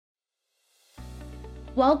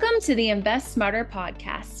Welcome to the Invest Smarter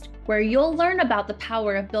podcast, where you'll learn about the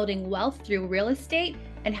power of building wealth through real estate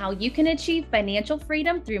and how you can achieve financial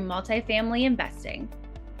freedom through multifamily investing.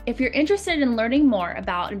 If you're interested in learning more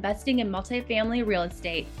about investing in multifamily real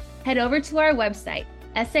estate, head over to our website,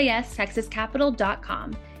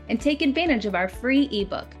 sastexascapital.com, and take advantage of our free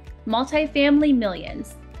ebook, Multifamily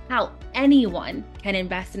Millions: How Anyone Can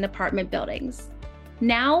Invest in Apartment Buildings.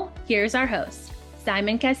 Now, here's our host,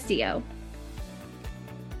 Simon Castillo.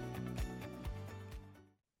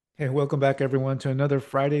 Hey, welcome back, everyone, to another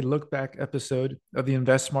Friday Look Back episode of the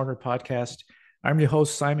Invest Smarter podcast. I'm your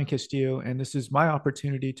host, Simon Castillo, and this is my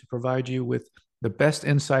opportunity to provide you with the best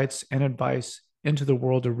insights and advice into the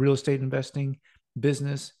world of real estate investing,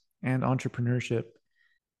 business, and entrepreneurship.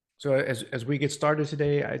 So, as we get started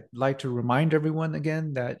today, I'd like to remind everyone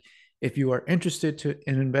again that if you are interested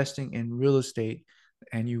in investing in real estate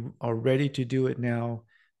and you are ready to do it now,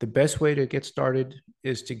 the best way to get started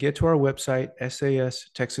is to get to our website,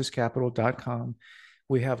 sastexascapital.com.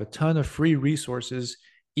 We have a ton of free resources,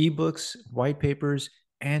 ebooks, white papers,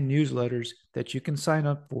 and newsletters that you can sign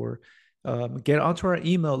up for. Get onto our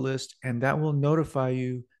email list, and that will notify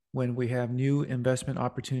you when we have new investment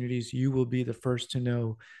opportunities. You will be the first to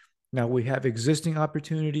know. Now, we have existing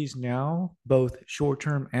opportunities now, both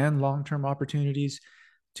short-term and long-term opportunities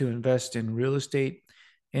to invest in real estate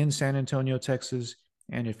in San Antonio, Texas.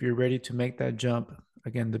 And if you're ready to make that jump,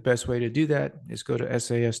 again, the best way to do that is go to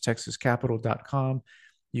sastexascapital.com.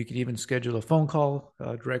 You can even schedule a phone call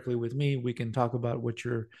directly with me. We can talk about what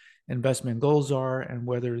your investment goals are and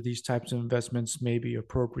whether these types of investments may be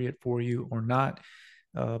appropriate for you or not.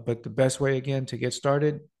 But the best way, again, to get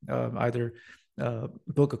started, either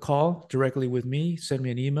book a call directly with me, send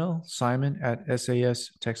me an email,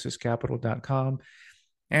 simon@sastexascapital.com,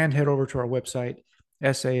 and head over to our website,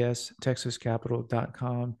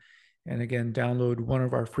 sastexascapital.com. And again, download one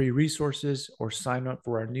of our free resources or sign up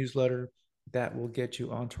for our newsletter. That will get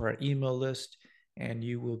you onto our email list, and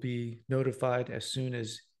you will be notified as soon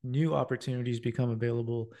as new opportunities become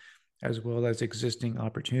available, as well as existing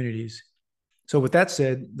opportunities. So with that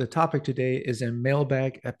said, the topic today is a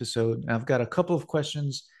mailbag episode. I've got a couple of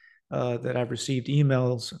questions that I've received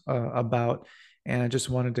emails about, and I just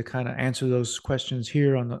wanted to kind of answer those questions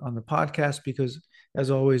here on the podcast, because as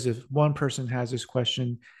always, if one person has this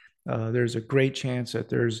question, there's a great chance that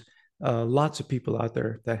there's lots of people out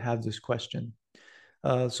there that have this question.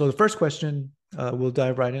 So the first question we'll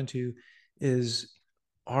dive right into is,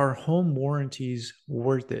 are home warranties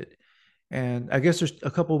worth it? And I guess there's a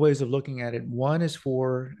couple of ways of looking at it. One is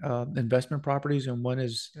for investment properties, and one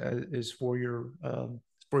is for your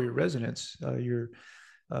residence, the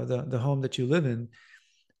home that you live in.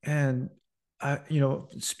 And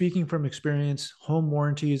speaking from experience, home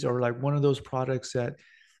warranties are like one of those products that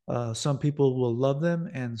some people will love them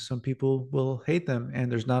and some people will hate them, and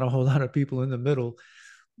there's not a whole lot of people in the middle.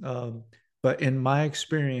 Um, but in my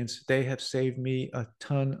experience, they have saved me a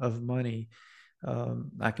ton of money.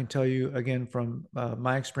 I can tell you again from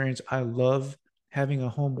my experience, I love having a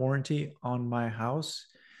home warranty on my house.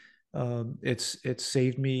 It's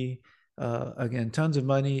saved me again tons of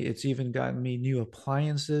money. It's even gotten me new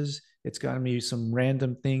appliances. It's gotten me some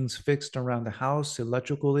random things fixed around the house,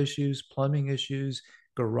 electrical issues, plumbing issues,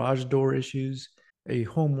 garage door issues. A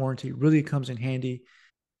home warranty really comes in handy.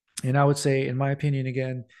 And I would say, in my opinion,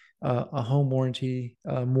 again, a home warranty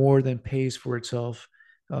more than pays for itself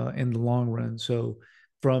in the long run. So,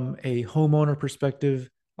 from a homeowner perspective,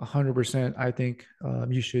 100%, I think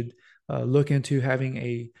you should look into having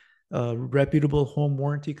a reputable home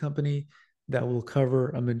warranty company that will cover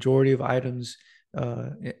a majority of items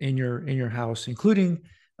in your house, including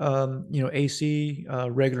AC,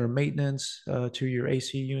 regular maintenance to your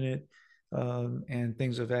AC unit, and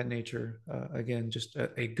things of that nature. Again, just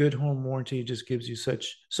a good home warranty just gives you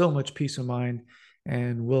so much peace of mind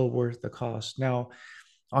and well worth the cost. Now,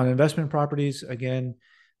 on investment properties, again,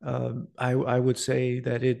 I would say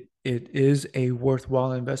that it is a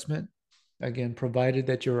worthwhile investment. Again, provided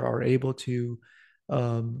that you are able to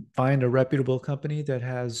find a reputable company that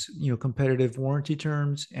has competitive warranty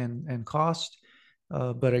terms and cost.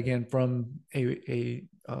 But again, from a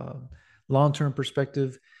long-term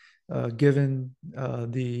perspective, given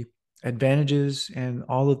the advantages and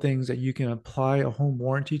all the things that you can apply a home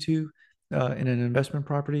warranty to in an investment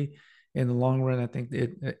property, in the long run, I think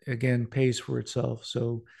it again pays for itself.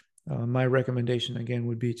 So my recommendation again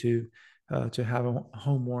would be to have a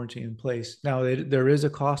home warranty in place. Now, there is a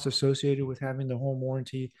cost associated with having the home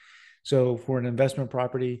warranty. So for an investment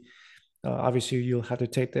property, obviously you'll have to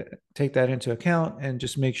take that into account and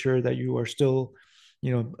just make sure that you are still,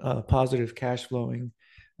 positive cash flowing.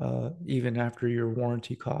 even after your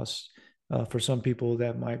warranty costs. For some people,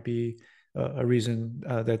 that might be a reason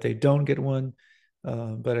that they don't get one.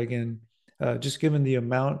 But again, just given the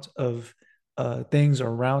amount of things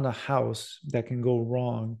around a house that can go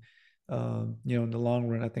wrong, in the long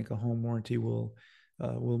run, I think a home warranty will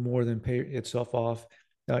more than pay itself off,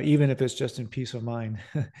 even if it's just in peace of mind.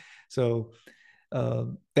 So,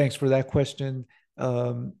 thanks for that question.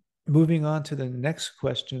 Moving on to the next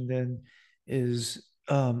question, then, is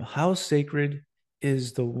how sacred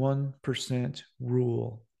is the 1%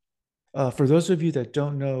 rule? For those of you that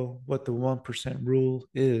don't know what the 1% rule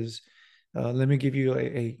is, let me give you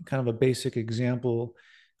a kind of a basic example.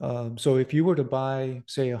 So if you were to buy,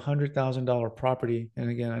 say, $100,000 property, and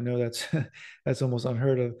again, I know that's that's almost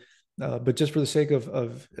unheard of, but just for the sake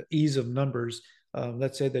of ease of numbers,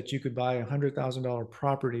 let's say that you could buy $100,000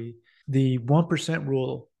 property. The 1%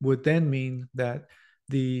 rule would then mean that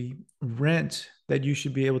the rent that you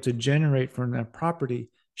should be able to generate from that property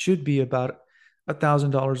should be about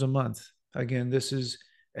 $1,000 a month. Again, this is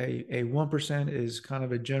a 1% is kind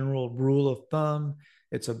of a general rule of thumb.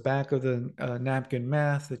 It's a back of the napkin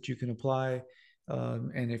math that you can apply.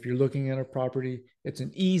 And if you're looking at a property, it's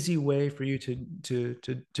an easy way for you to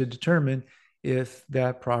determine if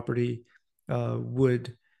that property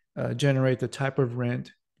would generate the type of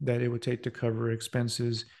rent that it would take to cover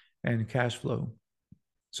expenses and cash flow.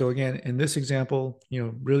 So again, in this example,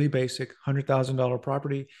 really basic $100,000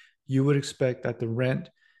 property, you would expect that the rent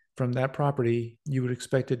from that property, you would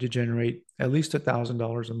expect it to generate at least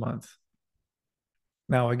 $1,000 a month.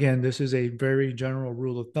 Now, again, this is a very general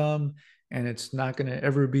rule of thumb, and it's not going to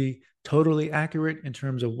ever be totally accurate in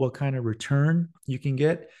terms of what kind of return you can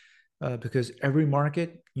get, because every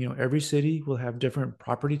market, every city will have different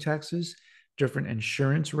property taxes, different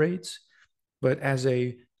insurance rates. But as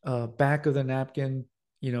a back of the napkin,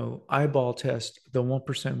 eyeball test, the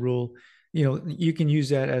 1% rule, you can use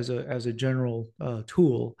that as a general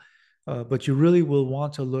tool, but you really will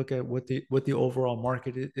want to look at what the overall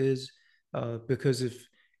market is, because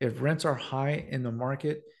if rents are high in the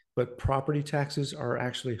market, but property taxes are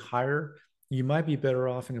actually higher, you might be better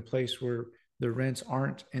off in a place where the rents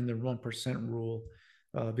aren't in the 1% rule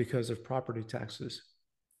because of property taxes.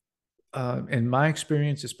 In my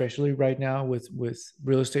experience, especially right now with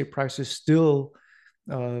real estate prices still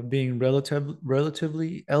being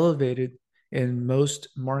relatively elevated in most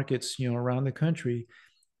markets, around the country,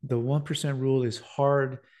 the 1% rule is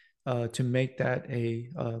hard to make that a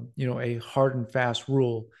hard and fast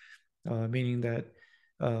rule, meaning that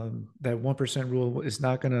that 1% rule is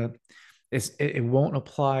not going to it won't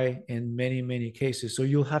apply in many cases. So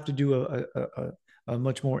you'll have to do a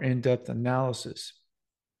much more in-depth analysis.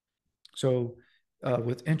 So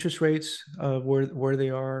with interest rates where they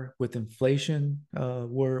are, with inflation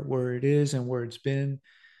where it is and where it's been,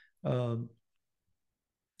 and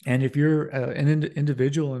if you're an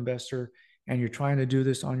individual investor and you're trying to do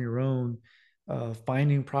this on your own,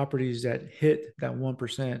 finding properties that hit that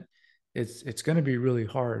 1%, it's going to be really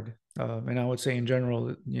hard. And I would say in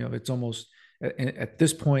general, it's almost at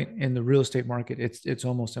this point in the real estate market, it's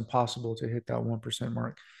almost impossible to hit that 1%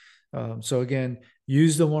 mark. So again,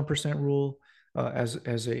 use the 1% rule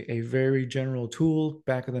as a very general tool,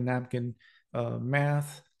 back of the napkin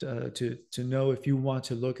math to know if you want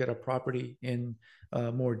to look at a property in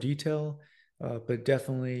more detail. But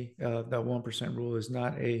definitely that 1% rule is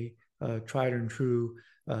not a tried and true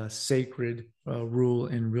sacred rule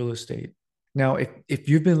in real estate. Now, if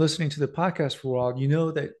you've been listening to the podcast for a while, you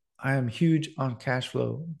know that I am huge on cash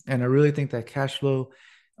flow. And I really think that cash flow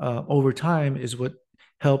over time is what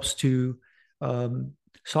helps to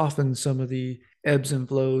soften some of the ebbs and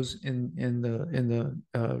flows in the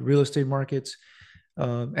real estate markets,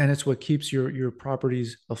 and it's what keeps your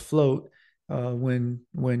properties afloat when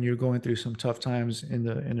you're going through some tough times in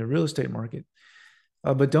the real estate market.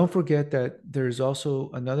 But don't forget that there's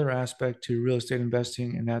also another aspect to real estate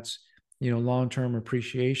investing, and that's long-term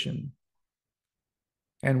appreciation.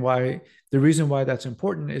 And the reason why that's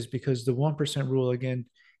important is because the 1% rule, again,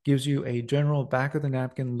 gives you a general back of the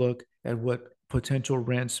napkin look at what potential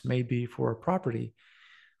rents may be for a property.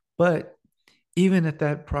 But even if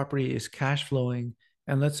that property is cash flowing,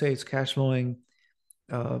 and let's say it's cash flowing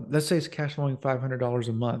 $500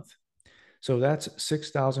 a month. So that's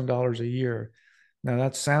 $6,000 a year. Now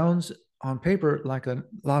that sounds on paper like a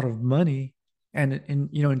lot of money. And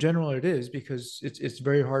in general it is, because it's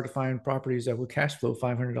very hard to find properties that will cash flow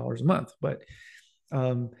 $500 a month. But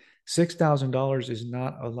 $6,000 is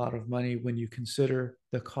not a lot of money when you consider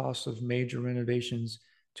the cost of major renovations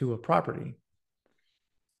to a property.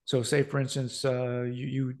 So say, for instance,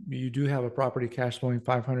 you do have a property cash flowing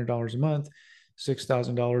 $500 a month.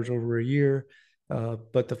 $6,000 over a year.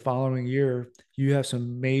 But the following year, you have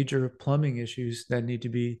some major plumbing issues that need to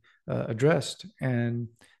be addressed. And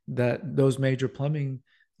that those major plumbing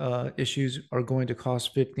issues are going to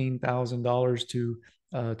cost $15,000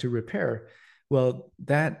 to repair. Well,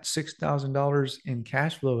 that $6,000 in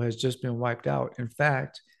cash flow has just been wiped out. In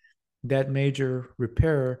fact, that major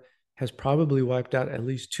repair has probably wiped out at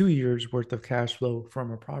least 2 years worth of cash flow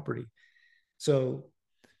from a property. So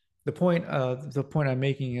the point I'm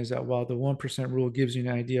making is that while the 1% rule gives you an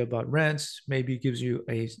idea about rents, maybe gives you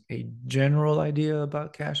a general idea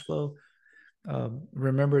about cash flow,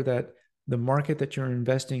 remember that the market that you're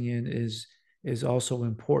investing in is also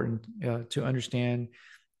important to understand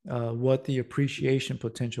what the appreciation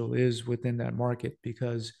potential is within that market,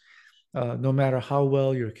 because no matter how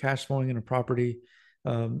well you're cash flowing in a property,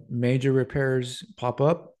 major repairs pop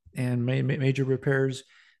up, and major repairs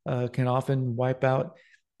can often wipe out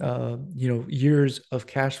years of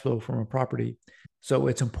cash flow from a property. So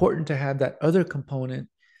it's important to have that other component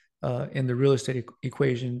in the real estate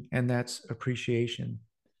equation, and that's appreciation.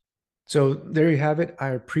 So there you have it. I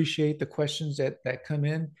appreciate the questions that come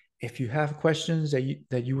in. If you have questions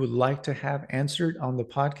that you would like to have answered on the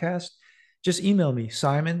podcast, just email me,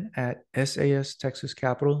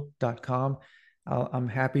 simon@sastexascapital.com. I'm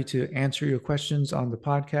happy to answer your questions on the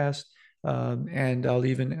podcast, and I'll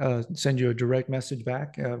even send you a direct message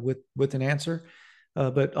back with an answer.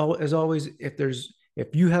 But as always, if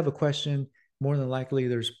you have a question, more than likely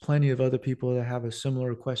there's plenty of other people that have a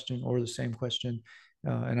similar question or the same question,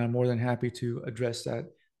 and I'm more than happy to address that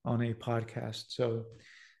on a podcast. So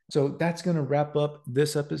that's going to wrap up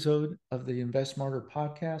this episode of the Invest Smarter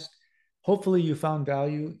podcast. Hopefully you found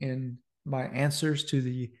value in my answers to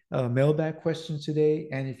the mailbag questions today.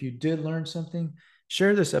 And if you did learn something,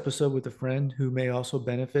 share this episode with a friend who may also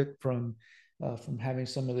benefit from having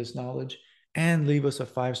some of this knowledge, and leave us a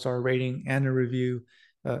 5-star rating and a review.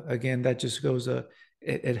 Again, that just goes,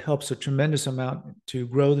 it helps a tremendous amount to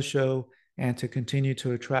grow the show and to continue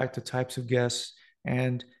to attract the types of guests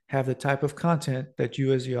and have the type of content that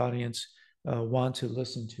you as the audience want to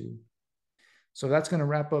listen to. So that's going to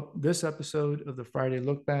wrap up this episode of the Friday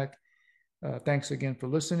Look Back. Thanks again for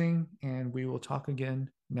listening, and we will talk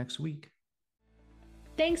again next week.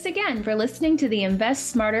 Thanks again for listening to the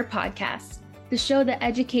Invest Smarter podcast, the show that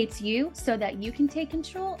educates you so that you can take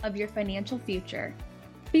control of your financial future.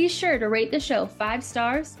 Be sure to rate the show 5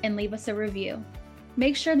 stars and leave us a review.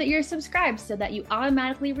 Make sure that you're subscribed so that you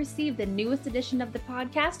automatically receive the newest edition of the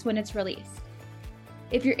podcast when it's released.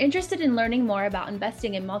 If you're interested in learning more about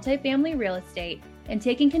investing in multifamily real estate and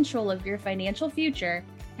taking control of your financial future,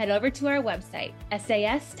 head over to our website,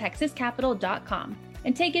 sastexascapital.com,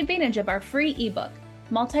 and take advantage of our free ebook,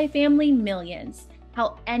 Multifamily Millions: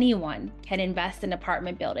 How Anyone Can Invest in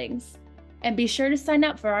Apartment Buildings. And be sure to sign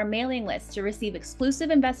up for our mailing list to receive exclusive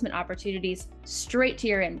investment opportunities straight to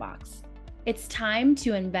your inbox. It's time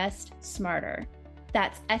to invest smarter.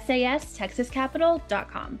 That's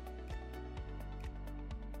sastexascapital.com.